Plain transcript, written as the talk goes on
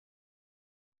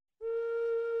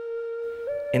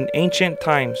In ancient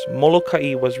times,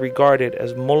 Molokai was regarded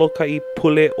as Molokai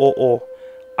Pule O'o,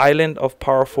 Island of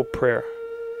Powerful Prayer.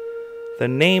 The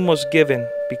name was given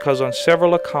because on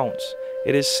several accounts,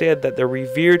 it is said that the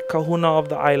revered kahuna of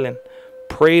the island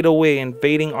prayed away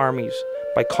invading armies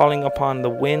by calling upon the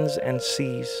winds and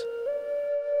seas.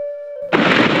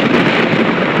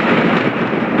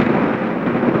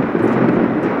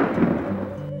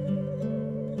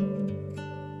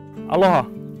 Aloha,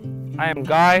 I am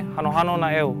Guy Hanohano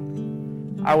Naeu.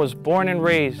 I was born and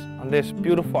raised on this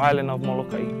beautiful island of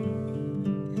Molokai.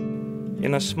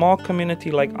 In a small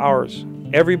community like ours,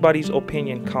 everybody's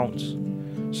opinion counts.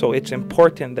 So it's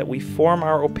important that we form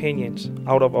our opinions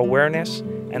out of awareness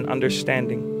and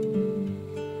understanding.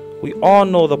 We all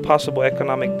know the possible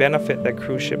economic benefit that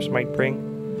cruise ships might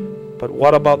bring, but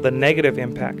what about the negative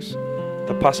impacts,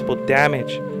 the possible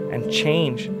damage and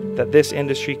change that this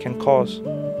industry can cause?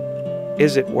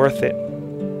 Is it worth it?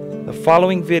 The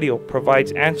following video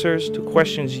provides answers to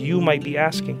questions you might be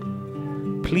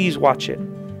asking. Please watch it,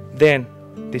 then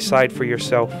decide for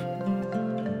yourself.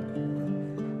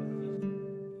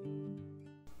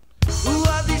 Who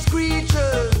are these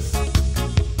creatures?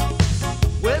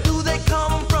 Where do they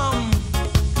come from?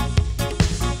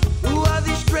 Who are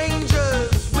these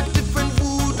strangers with different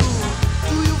voodoo?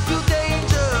 Do you feel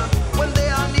danger when they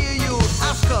are near you?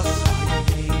 Ask us.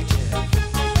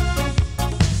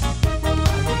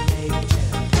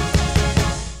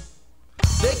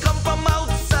 They come from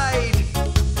outside.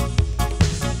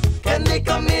 Can they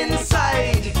come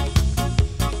inside?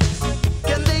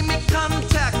 Can they make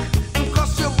contact and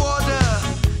cross your border?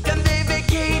 Can they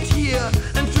vacate here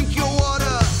and drink your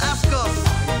water? Ask us.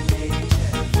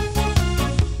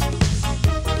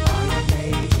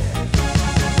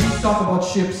 We talk about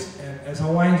ships, and as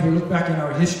Hawaiians, we look back in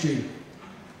our history.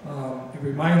 It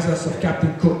reminds us of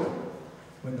Captain Cook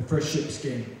when the first ships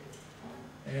came.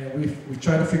 And we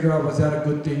try to figure out, was that a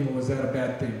good thing or was that a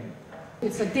bad thing?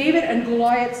 It's a David and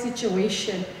Goliath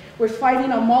situation. We're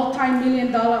fighting a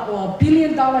multi-million-dollar or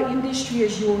billion-dollar industry,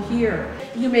 as you will hear.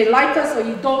 You may like us or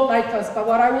you don't like us, but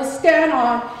what I will stand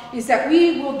on is that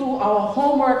we will do our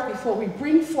homework before we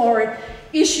bring forward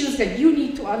issues that you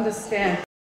need to understand.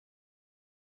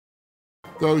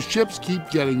 Those ships keep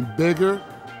getting bigger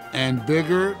and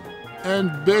bigger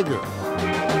and bigger.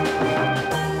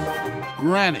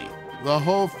 Granny, the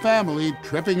whole family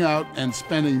tripping out and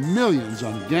spending millions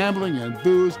on gambling and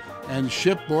booze and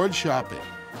shipboard shopping.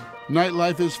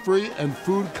 Nightlife is free and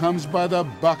food comes by the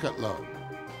bucket load.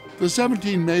 The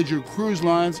 17 major cruise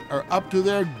lines are up to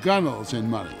their gunnels in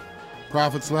money.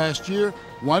 Profits last year,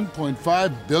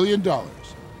 $1.5 billion.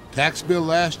 Tax bill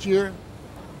last year,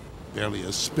 barely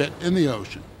a spit in the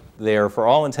ocean. They are, for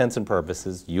all intents and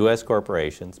purposes, U.S.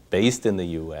 corporations based in the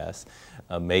U.S.,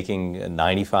 making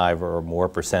 95 or more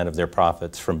 % of their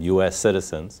profits from U.S.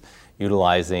 citizens,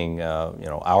 utilizing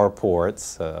our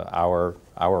ports, our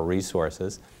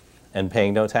resources, and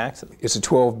paying no taxes. It's a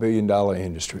 $12 billion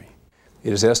industry.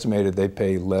 It is estimated they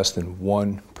pay less than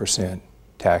 1%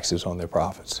 taxes on their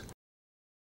profits.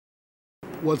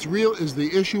 What's real is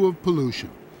the issue of pollution.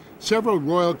 Several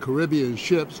Royal Caribbean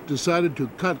ships decided to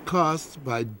cut costs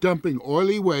by dumping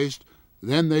oily waste,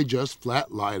 then they just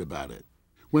flat lied about it.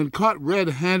 When caught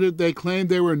red-handed, they claimed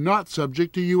they were not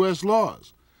subject to U.S.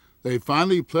 laws. They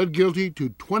finally pled guilty to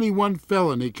 21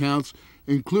 felony counts,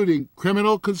 including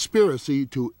criminal conspiracy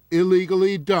to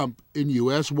illegally dump in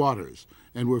U.S. waters,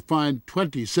 and were fined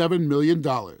 $27 million.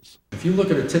 If you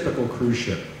look at a typical cruise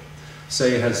ship,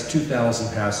 say it has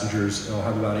 2,000 passengers, it'll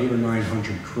have about 800 or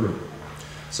 900 crew.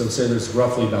 So say there's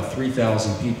roughly about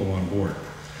 3,000 people on board.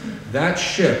 That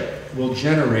ship will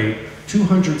generate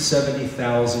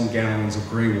 270,000 gallons of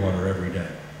gray water every day.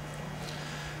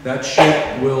 That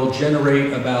ship will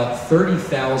generate about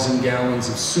 30,000 gallons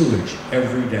of sewage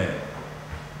every day.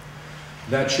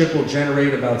 That ship will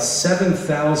generate about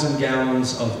 7,000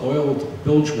 gallons of oiled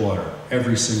bilge water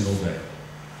every single day.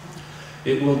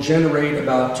 It will generate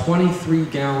about 23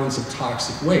 gallons of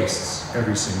toxic wastes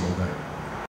every single day.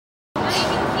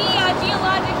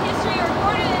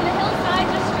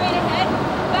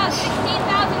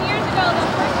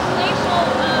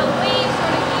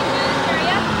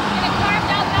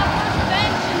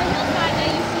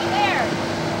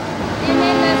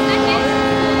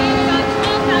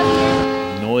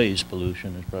 Noise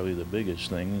pollution is probably the biggest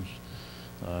thing,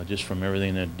 just from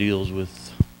everything that deals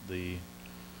with the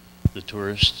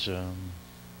tourists,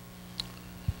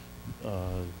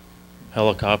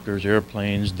 helicopters,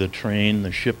 airplanes, the train,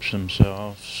 the ships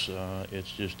themselves.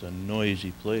 It's just a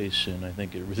noisy place, and I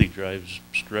think it really drives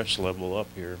stress level up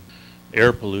here.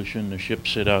 Air pollution, the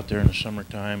ships sit out there in the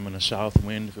summertime, and a south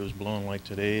wind, if it was blowing like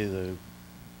today, the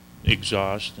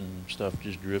exhaust and stuff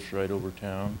just drifts right over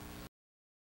town.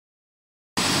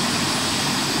 You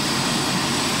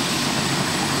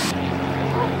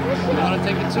want to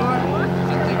take a tour? I'll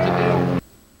take you there.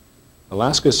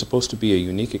 Alaska is supposed to be a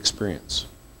unique experience.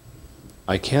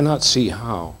 I cannot see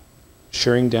how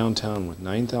sharing downtown with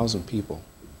 9,000 people,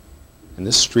 and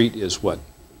this street is what,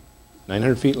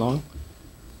 900 feet long?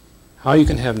 How you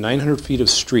can have 900 feet of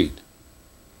street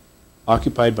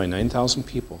occupied by 9,000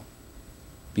 people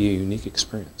be a unique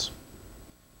experience.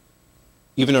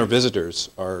 Even our visitors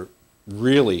are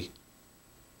really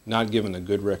not given a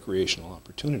good recreational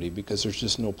opportunity because there's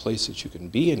just no place that you can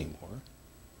be anymore,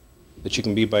 that you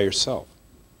can be by yourself.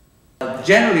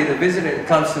 Generally, the visitor that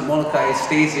comes to Molokai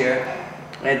stays here,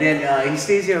 and then he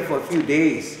stays here for a few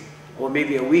days, or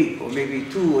maybe a week, or maybe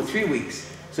 2 or 3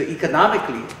 weeks. So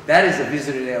economically, that is a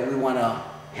visitor that we want to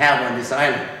have on this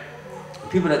island.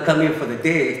 People that come here for the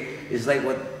day is like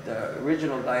what the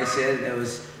original guy said,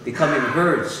 they come in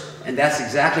herds, and that's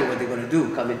exactly what they're going to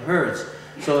do, come in herds.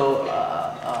 So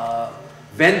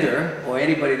vendor or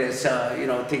anybody that's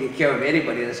taking care of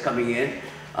anybody that's coming in,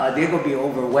 they're going to be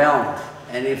overwhelmed.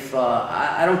 And if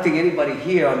I don't think anybody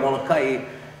here on Molokai,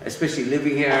 especially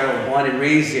living here or born and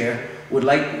raised here, would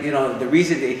like, the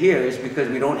reason they're here is because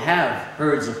we don't have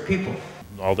herds of people.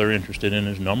 All they're interested in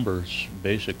is numbers,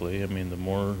 basically. I mean, the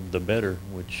more the better,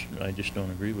 which I just don't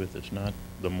agree with. It's not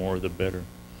the more the better.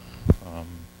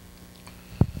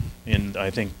 And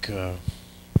I think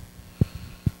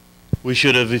we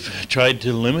should have tried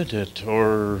to limit it,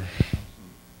 or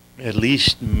at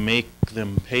least make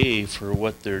them pay for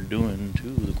what they're doing to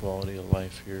the quality of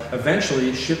life here.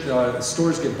 Eventually,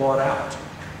 stores get bought out.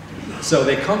 So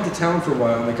they come to town for a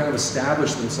while and they kind of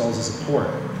establish themselves as a port.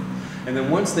 And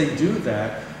then once they do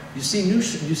that, you see new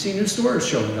stores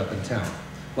showing up in town,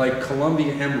 like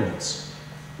Columbia Emeralds,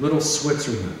 Little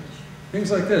Switzerland,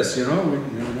 things like this. We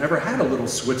never had a Little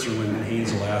Switzerland in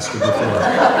Haines, Alaska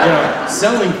before.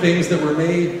 Selling things that were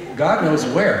made God knows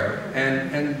where.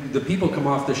 And the people come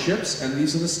off the ships, and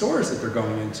these are the stores that they're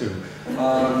going into.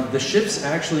 The ships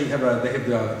actually have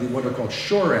what are called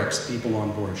shore-ex people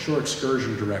on board, shore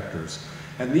excursion directors.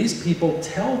 And these people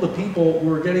tell the people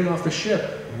who are getting off the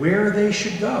ship where they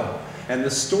should go. And the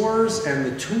stores and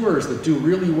the tours that do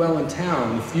really well in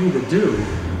town, the few that do,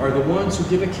 are the ones who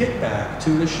give a kickback to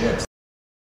the ships.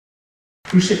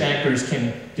 Cruise ship anchors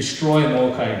can destroy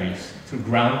Molokai reefs through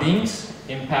groundings,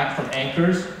 impact from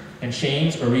anchors and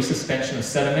chains, or resuspension of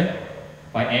sediment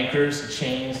by anchors,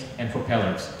 chains, and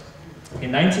propellers.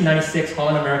 In 1996,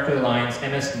 Holland America Line's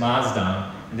MS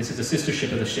Mazdan, and this is the sister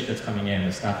ship of the ship that's coming in, the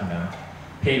Staffendown,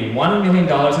 paid $1 million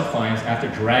in fines after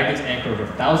dragged its anchor over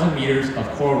 1,000 meters of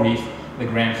coral reef in the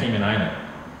Grand Cayman Island.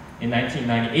 In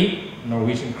 1998, a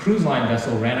Norwegian cruise line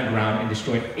vessel ran aground and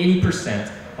destroyed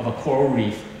 80% of a coral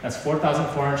reef that's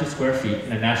 4,400 square feet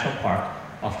in a national park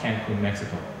off Cancun,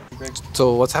 Mexico.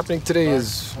 So what's happening today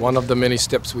is one of the many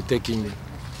steps we're taking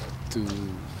to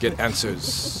get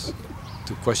answers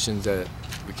to questions that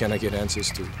we cannot get answers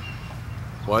to.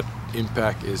 What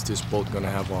impact is this boat going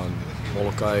to have on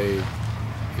Molokai,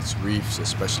 its reefs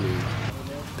especially?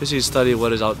 Basically study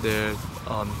what is out there,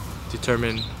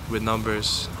 determine with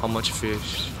numbers how much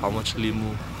fish, how much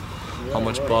limu, how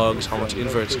much bugs, how much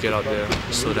inverts get out there,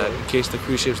 so that in case the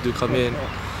cruise ships do come in,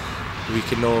 we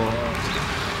can know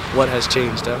what has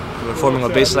changed. We're forming a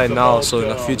baseline now, so in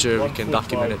the future we can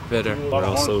document it better. We're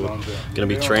also going to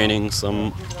be training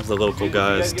some of the local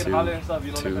guys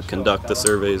to conduct the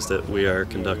surveys that we are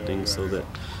conducting, so that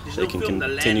they can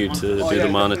continue to do the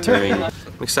monitoring. I'm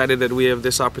excited that we have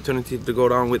this opportunity to go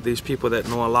down with these people that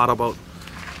know a lot about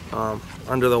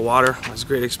under the water. It's a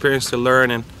great experience to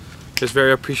learn, and just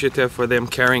very appreciative for them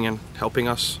caring and helping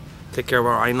us take care of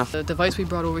our aina. The device we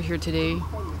brought over here today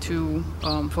to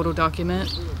photo document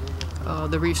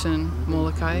the reefs in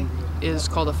Molokai is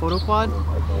called a photo quad,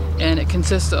 and it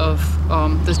consists of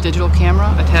this digital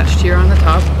camera attached here on the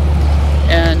top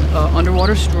and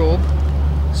underwater strobe,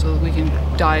 so that we can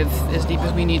dive as deep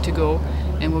as we need to go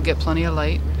and we'll get plenty of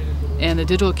light. And the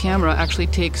digital camera actually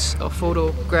takes a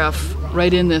photograph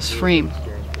right in this frame.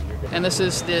 And this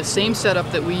is the same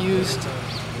setup that we used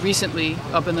recently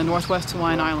up in the Northwest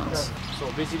Hawaiian Islands.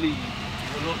 So basically,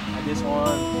 you look at this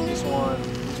one, this one,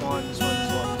 this one, this one, this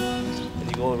one, and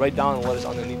you go right down what is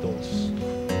underneath those.